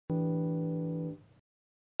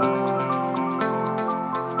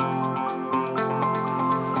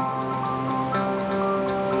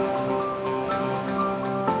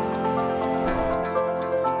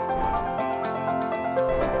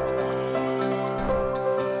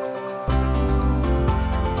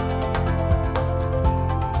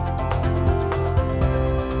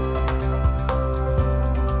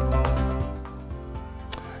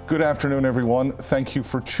Good afternoon, everyone. Thank you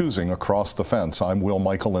for choosing Across the Fence. I'm Will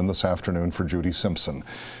Michael in this afternoon for Judy Simpson.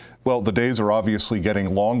 Well, the days are obviously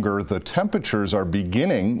getting longer. The temperatures are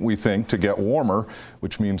beginning, we think, to get warmer,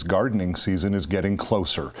 which means gardening season is getting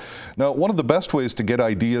closer. Now, one of the best ways to get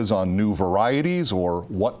ideas on new varieties or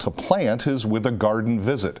what to plant is with a garden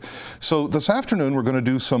visit. So this afternoon, we're going to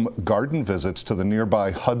do some garden visits to the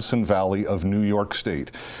nearby Hudson Valley of New York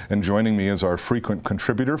State. And joining me is our frequent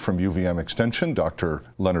contributor from UVM Extension, Dr.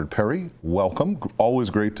 Leonard Perry. Welcome.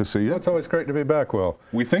 Always great to see you. Well, it's always great to be back, Will.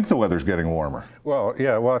 We think the weather's getting warmer. Well,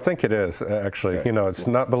 yeah, I think it is, actually. Okay. You know, it's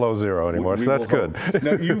not below zero anymore, so that's good.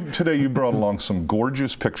 Now, today you brought along some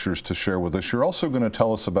gorgeous pictures to share with us. You're also going to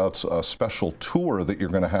tell us about a special tour that you're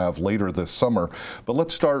going to have later this summer. But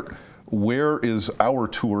let's start. Where is our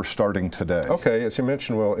tour starting today? Okay, as you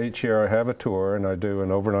mentioned, well, each year I have a tour, and I do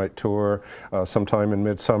an overnight tour sometime in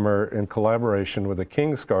midsummer in collaboration with the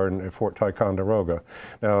King's Garden at Fort Ticonderoga.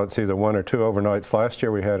 Now, it's either one or two overnights. Last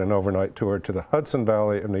year we had an overnight tour to the Hudson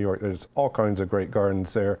Valley of New York. There's all kinds of great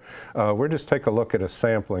gardens there. We'll just take a look at a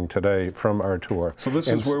sampling today from our tour. So this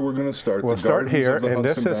is where we're going to start. We'll start here, and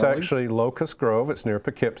this is actually Locust Grove. It's near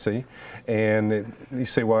Poughkeepsie, and you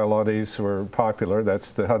see why a lot of these were popular.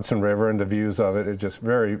 That's the Hudson River, and the views of it are just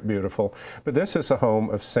very beautiful. But this is the home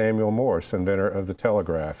of Samuel Morse, inventor of the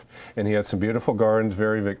telegraph. And he had some beautiful gardens,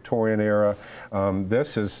 very Victorian era.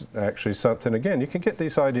 This is actually something, again, you can get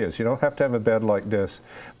these ideas. You don't have to have a bed like this,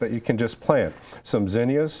 but you can just plant some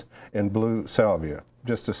zinnias and blue salvia.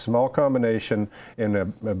 Just a small combination in a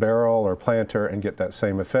barrel or planter and get that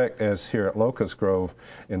same effect as here at Locust Grove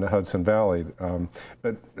in the Hudson Valley.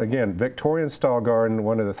 But again, Victorian style garden,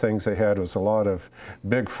 one of the things they had was a lot of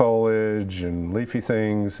big foliage and leafy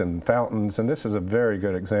things and fountains, and this is a very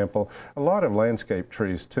good example. A lot of landscape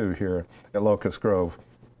trees too here at Locust Grove.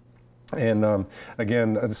 And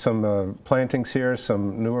again, some plantings here,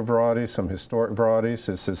 some newer varieties, some historic varieties.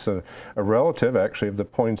 This is a relative, actually, of the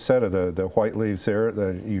poinsettia, the white leaves there,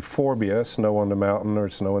 the euphorbia, snow on the mountain, or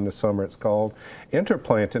snow in the summer it's called.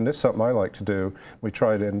 Interplanting, this is something I like to do. We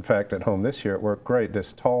tried it, in fact, at home this year. It worked great.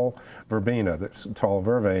 This tall verbena, this tall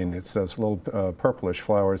vervain, it's those little purplish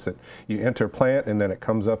flowers that you interplant, and then it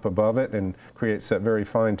comes up above it and creates that very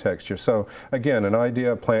fine texture. So again, an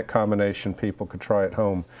idea of plant combination people could try at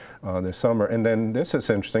home this summer. And then this is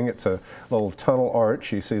interesting. It's a little tunnel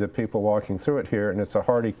arch. You see the people walking through it here, and it's a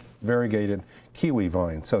hardy variegated kiwi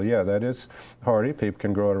vine. So yeah, that is hardy. People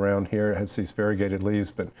can grow it around here. It has these variegated leaves,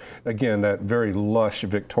 but again, that very lush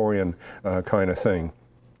Victorian kind of thing.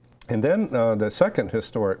 And then the second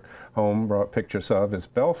historic home brought pictures of is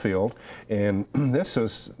Belfield, and this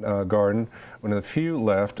is a garden, one of the few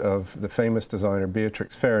left of the famous designer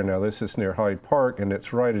Beatrix Farren. Now this is near Hyde Park, and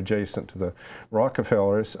it's right adjacent to the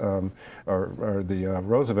Rockefellers or the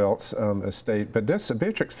Roosevelt's estate. But this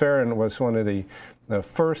Beatrix Farren was one of the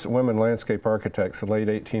first women landscape architects, the late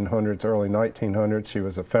 1800s, early 1900s. She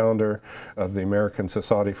was a founder of the American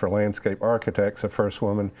Society for Landscape Architects, the first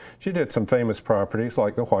woman. She did some famous properties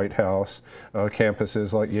like the White House,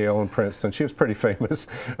 campuses like Yale and Princeton. She was pretty famous.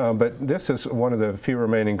 But this is one of the few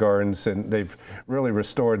remaining gardens, and they've really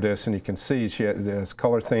restored this, and you can see she has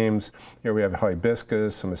color themes. Here we have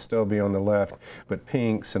hibiscus, some astilbe on the left, but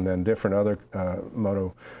pinks, and then different other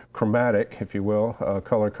monochromatic, if you will,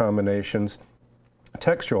 color combinations.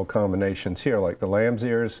 Textural combinations here, like the lamb's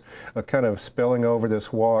ears kind of spilling over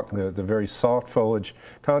this walk, the very soft foliage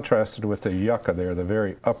contrasted with the yucca there, the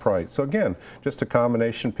very upright. So again, just a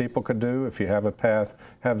combination people could do. If you have a path,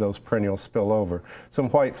 have those perennials spill over. Some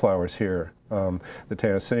white flowers here. The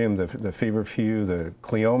Tanaceum, the feverfew, the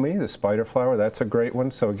cleome, the spider flower, that's a great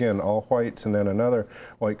one. So again, all whites, and then another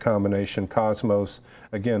white combination, cosmos,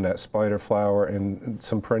 again, that spider flower, and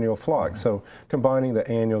some perennial phlox. So combining the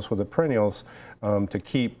annuals with the perennials to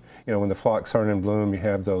keep, you know, when the phlox aren't in bloom, you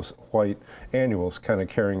have those white annuals kind of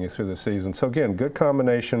carrying you through the season. So again, good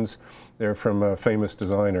combinations. They're from a famous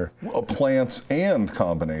designer. Well, plants and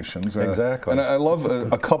combinations. Exactly. And I love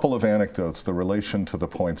a couple of anecdotes. The relation to the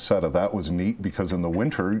poinsettia, that was neat, because in the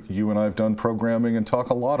winter, you and I have done programming and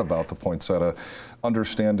talk a lot about the poinsettia,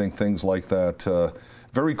 understanding things like that.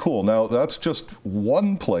 Very cool. Now, that's just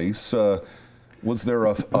one place. Was there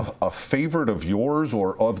a favorite of yours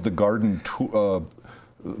or of the garden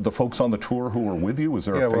the folks on the tour who were with you? Was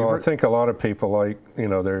there a favorite? Well, I think a lot of people like,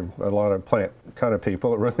 there are a lot of plant kind of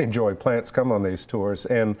people that really enjoy plants come on these tours.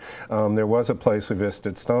 And there was a place we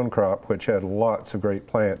visited, Stonecrop, which had lots of great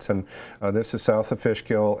plants. And this is south of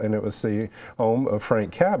Fishkill, and it was the home of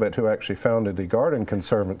Frank Cabot, who actually founded the Garden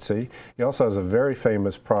Conservancy. He also has a very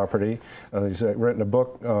famous property. He's written a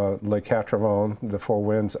book, Les Quatre Vents, The Four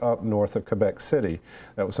Winds, up north of Quebec City.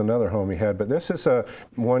 That was another home he had. But this is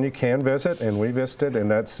one you can visit, and we visited, and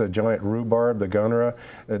that's a giant rhubarb, the gunnera.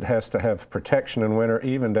 It has to have protection in winter,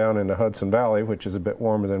 even down in the Hudson Valley, which is a bit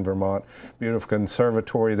warmer than Vermont. Beautiful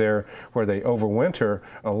conservatory there where they overwinter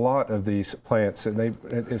a lot of these plants. And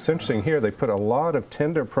it's interesting here, they put a lot of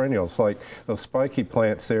tender perennials, like those spiky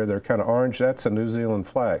plants there. They're kind of orange. That's a New Zealand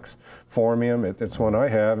flax. Phormium, it's one I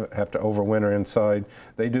have to overwinter inside.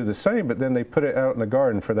 They do the same, but then they put it out in the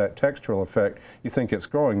garden for that textural effect. You think it's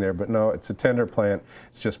growing there, but no, it's a tender plant.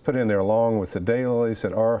 It's just put in there along with the daylilies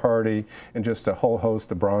that are hardy and just a whole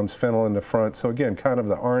host of bronze fennel in the front. So again, kind of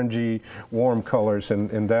the orangey, warm colors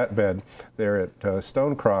in that bed there at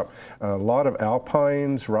Stonecrop. A lot of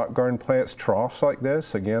alpines, rock garden plants, troughs like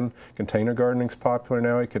this. Again, container gardening's popular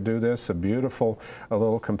now. You could do this. A beautiful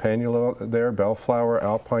little campanula there, bellflower,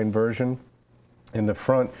 alpine version in the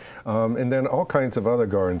front, and then all kinds of other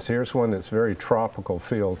gardens. Here's one that's very tropical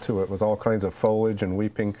feel to it, with all kinds of foliage and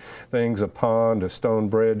weeping things, a pond, a stone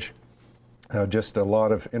bridge. Just a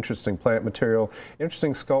lot of interesting plant material,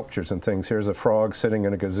 interesting sculptures and things. Here's a frog sitting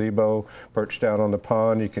in a gazebo, perched out on the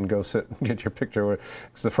pond. You can go sit and get your picture with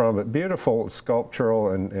the frog. But beautiful sculptural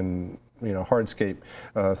and hardscape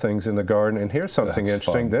things in the garden. And here's something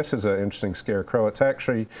interesting. This is an interesting scarecrow. It's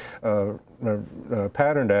actually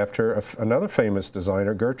patterned after another famous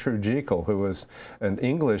designer, Gertrude Jekyll, who was an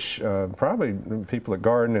English, probably people that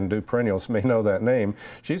garden and do perennials may know that name.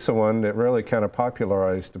 She's the one that really kind of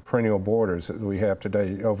popularized the perennial borders that we have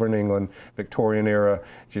today over in England, Victorian era.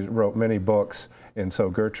 She wrote many books. And so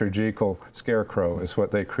Gertrude Jekyll Scarecrow is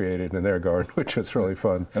what they created in their garden, which was really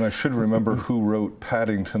fun. And I should remember who wrote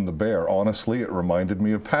Paddington the Bear. Honestly, it reminded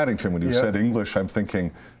me of Paddington. When you said English, I'm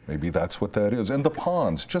thinking, maybe that's what that is. And the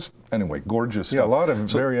ponds, just, anyway, gorgeous stuff. Yeah, a lot of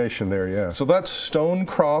variation there, yeah. So that's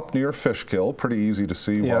Stonecrop near Fishkill. Pretty easy to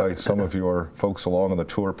see why some of your folks along on the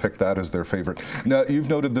tour picked that as their favorite. Now, you've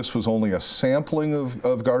noted this was only a sampling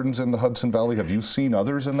of gardens in the Hudson Valley. Have you seen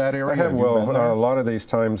others in that area? I have, a lot of these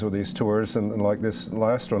times with these tours, and like this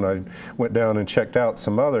last one, I went down and checked out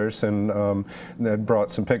some others and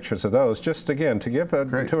brought some pictures of those. Just, again, to give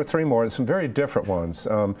 2 or 3 more, some very different ones.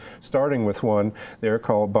 Starting with one there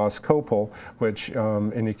called Boscopal, which,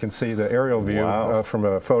 and you can see the aerial view from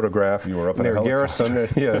a photograph near Garrison.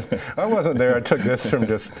 Yeah, I wasn't there. I took this from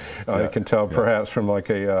just, you can tell perhaps from like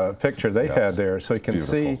a picture they had there. So you can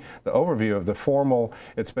see the overview of the formal,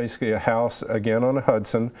 it's basically a house, again, on the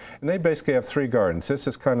Hudson, and they basically have 3 gardens. This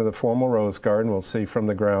is kind of the formal rose garden we'll see from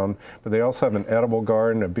the ground, but they also have an edible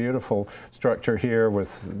garden, a beautiful structure here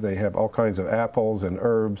with, they have all kinds of apples and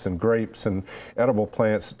herbs and grapes and edible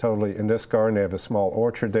plants totally. In this garden, they have a small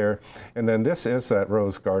orchard there. And then this is that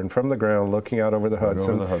rose garden from the ground looking out over the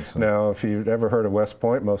Hudson. Now, if you've ever heard of West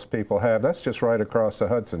Point, most people have, that's just right across the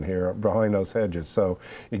Hudson here, behind those hedges. So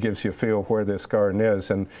it gives you a feel of where this garden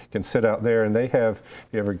is, and you can sit out there. And they have, if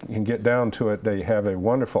you ever can get down to it, they have a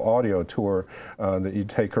wonderful audio tour that you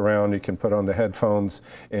take around. You can put on the headphones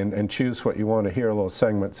and choose what you want to hear, little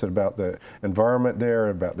segments about the environment there,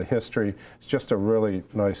 about the history. It's just a really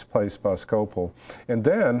nice place, Boscopal. And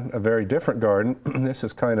then a very different garden. This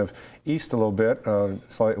is kind of east a little bit,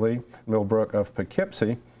 slightly, Millbrook of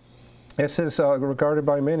Poughkeepsie. This is regarded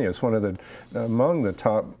by many as one of the, among the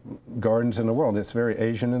top gardens in the world. It's very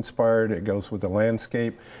Asian-inspired. It goes with the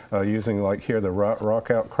landscape, using, like here, the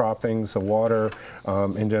rock outcroppings, the water,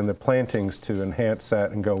 and then the plantings to enhance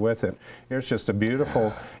that and go with it. Here's just a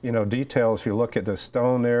beautiful, detail. If you look at the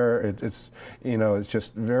stone there, it's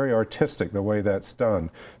just very artistic the way that's done.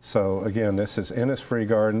 So again, this is Innisfree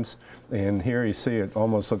Gardens, and here you see it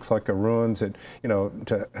almost looks like a ruins. It,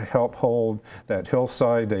 to help hold that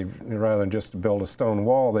hillside, they've, rather than just build a stone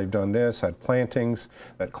wall, they've done this, had plantings,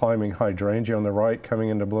 that climbing hydrangea on the right coming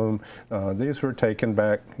into bloom. These were taken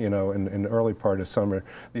back, in the early part of summer,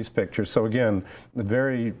 these pictures. So again,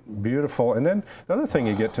 very beautiful. And then the other thing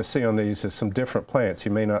you get to see on these is some different plants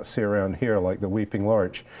you may not see around here, like the weeping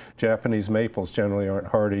larch. Japanese maples generally aren't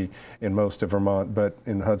hardy in most of Vermont, but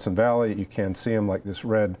in the Hudson Valley, you can see them, like this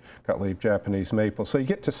red cutleaf Japanese maple. So you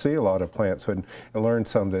get to see a lot of plants and learn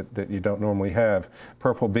some that you don't normally have.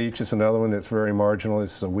 Purple beech is another one that's very marginal.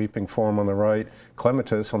 This is a weeping form on the right.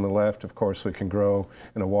 Clematis on the left, of course, we can grow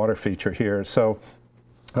in a water feature here. So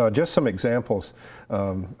Just some examples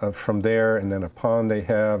from there, and then a pond they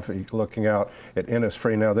have looking out at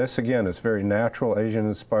Innisfree. Now this again is very natural, Asian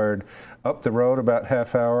inspired. Up the road about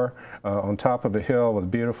half hour on top of a hill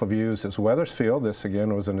with beautiful views is Wethersfield. This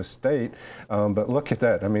again was an estate, but look at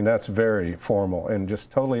that. I mean, that's very formal and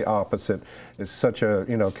just totally opposite. It's such a,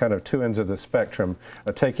 you know, kind of two ends of the spectrum,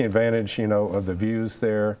 taking advantage, you know, of the views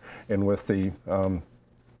there, and with the,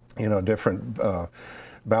 you know, different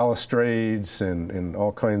balustrades and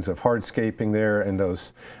all kinds of hardscaping there, and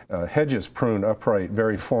those hedges pruned upright,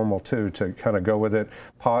 very formal too, to kind of go with it.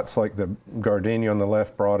 Pots like the gardenia on the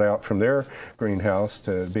left brought out from their greenhouse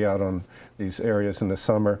to be out on these areas in the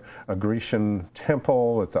summer. A Grecian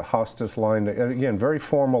temple with the hostas line, again, very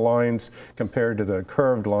formal lines compared to the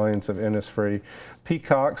curved lines of Innisfree.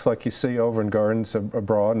 Peacocks like you see over in gardens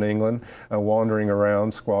abroad in England, wandering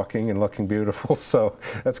around, squawking and looking beautiful. So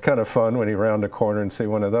that's kind of fun when you round a corner and see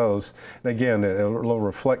one of those. And again, a little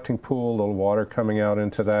reflecting pool, a little water coming out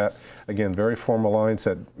into that. Again, very formal lines,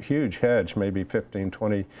 that huge hedge, maybe 15,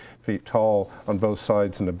 20 feet tall on both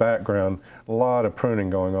sides in the background. A lot of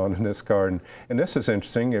pruning going on in this garden. And this is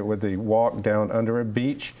interesting, with the walk down under a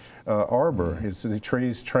beech arbor. It's the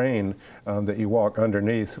trees train that you walk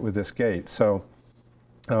underneath with this gate. So.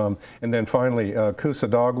 And then finally, Coosa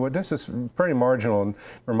dogwood. This is pretty marginal in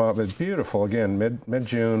Vermont, but beautiful. Again,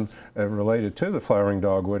 mid-June, related to the flowering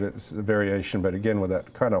dogwood. It's a variation, but again, with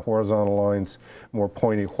that kind of horizontal lines, more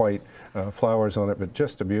pointy white flowers on it, but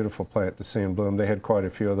just a beautiful plant to see in bloom. They had quite a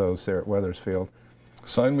few of those there at Wethersfield.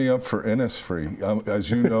 Sign me up for Innisfree.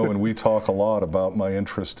 As you know, and we talk a lot about my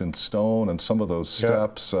interest in stone and some of those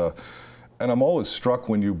steps. Yeah. And I'm always struck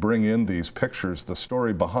when you bring in these pictures, the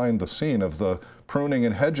story behind the scene of the pruning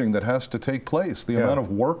and hedging that has to take place, the amount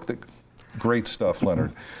of work that, great stuff,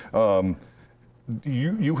 Leonard.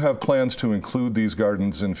 You have plans to include these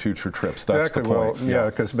gardens in future trips. That's exactly the point. Well, yeah,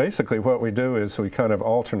 because basically what we do is we kind of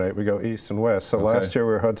alternate. We go east and west. So last year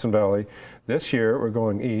we were Hudson Valley. This year we're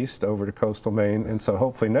going east over to coastal Maine, and so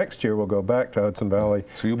hopefully next year we'll go back to Hudson Valley.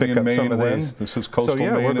 So you'll be in Maine when? This is coastal Maine.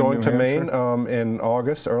 So yeah, we're going to Maine in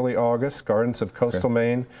August, early August. Gardens of coastal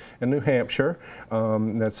Maine and New Hampshire.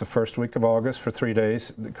 That's the first week of August for 3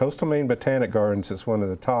 days. The Coastal Maine Botanic Gardens is one of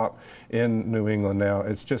the top in New England now.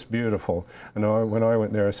 It's just beautiful. I know when I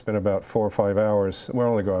went there, I spent about 4 or 5 hours. We're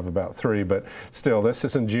only going to have about 3, but still, this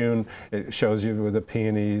is in June. It shows you with the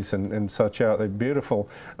peonies and such out. A beautiful,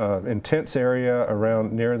 intense area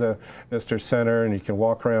around near the Visitor Center, and you can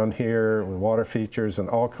walk around here with water features and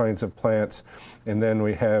all kinds of plants. And then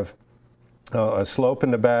we have a slope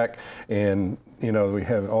in the back, and you know, we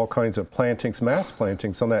have all kinds of plantings, mass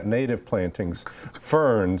plantings on that, native plantings,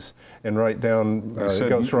 ferns, and right down, it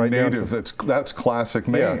goes right native, down to, that's classic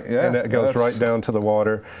Maine. Yeah, and it goes right down to the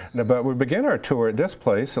water. But we begin our tour at this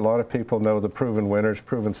place. A lot of people know the Proven Winners,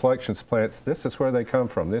 Proven Selections plants. This is where they come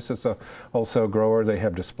from. This is a wholesale grower. They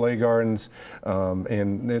have display gardens,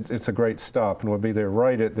 and it's a great stop. And we'll be there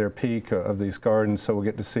right at their peak of these gardens, so we'll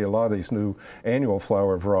get to see a lot of these new annual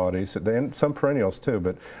flower varieties, and some perennials too.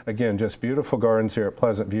 But again, just beautiful gardens here at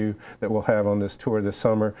Pleasant View that we'll have on this tour this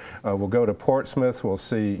summer. We'll go to Portsmouth. We'll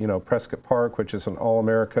see, you know, Prescott Park, which is an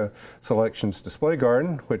All-America Selections display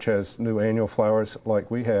garden, which has new annual flowers like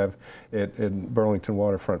we have in Burlington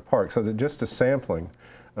Waterfront Park. So just a sampling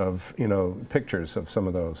of, you know, pictures of some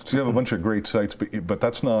of those. So you have a bunch of great sites, but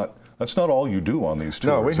that's not all you do on these tours.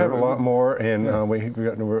 No, we have a lot more, and we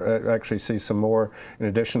actually see some more. In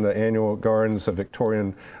addition to the annual gardens, the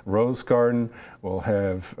Victorian Rose Garden. We'll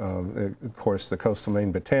have, of course, the Coastal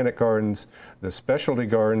Maine Botanic Gardens, the specialty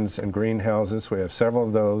gardens and greenhouses. We have several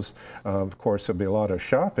of those. Of course, there'll be a lot of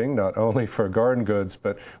shopping, not only for garden goods,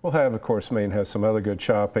 but we'll have, of course, Maine has some other good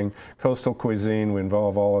shopping. Coastal cuisine, we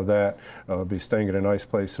involve all of that. We'll be staying at a nice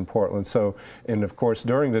place in Portland. So, and of course,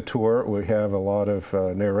 during the tour, we have a lot of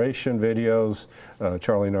narration videos.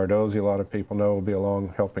 Charlie Nardozzi, a lot of people know, will be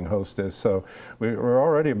along helping host this. So we're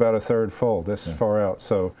already about a third full this far out.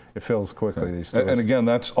 So it fills quickly these tours. And again,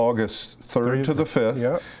 that's August 3rd to the 5th.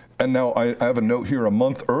 Yeah. And now I have a note here, a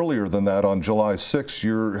month earlier than that, on July 6th,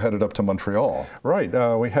 you're headed up to Montreal. Right.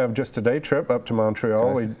 We have just a day trip up to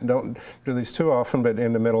Montreal. We don't do these too often, but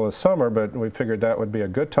in the middle of summer, but we figured that would be a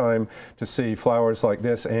good time to see flowers like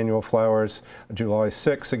this, annual flowers. July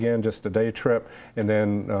 6th, again, just a day trip. And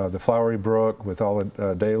then the Flowery Brook with all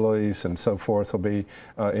the daylilies and so forth will be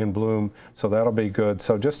in bloom. So that'll be good.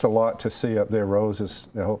 So just a lot to see up there. Roses,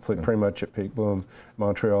 hopefully pretty much at peak bloom.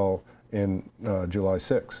 Montreal in July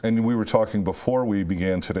 6th. And we were talking before we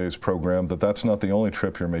began today's program that that's not the only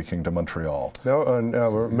trip you're making to Montreal. No, and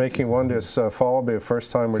we're making one this fall. It'll be the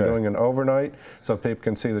first time we're doing an overnight, so people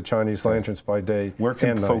can see the Chinese lanterns by day. Where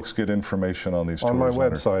can folks get information on these tours? On my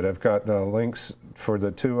website. I've got links for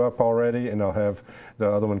the 2 up already, and I'll have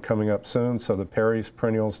the other one coming up soon, so the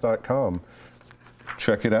perrysperennials.com.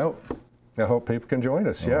 Check it out. I hope people can join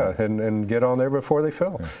us, and get on there before they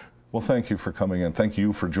fill. Yeah. Well, thank you for coming in. Thank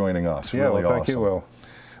you for joining us. Yeah, really well, thank awesome. you, Will.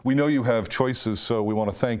 We know you have choices, so we want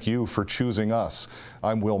to thank you for choosing us.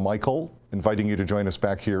 I'm Will Michael, inviting you to join us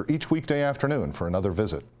back here each weekday afternoon for another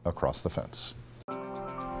visit Across the Fence.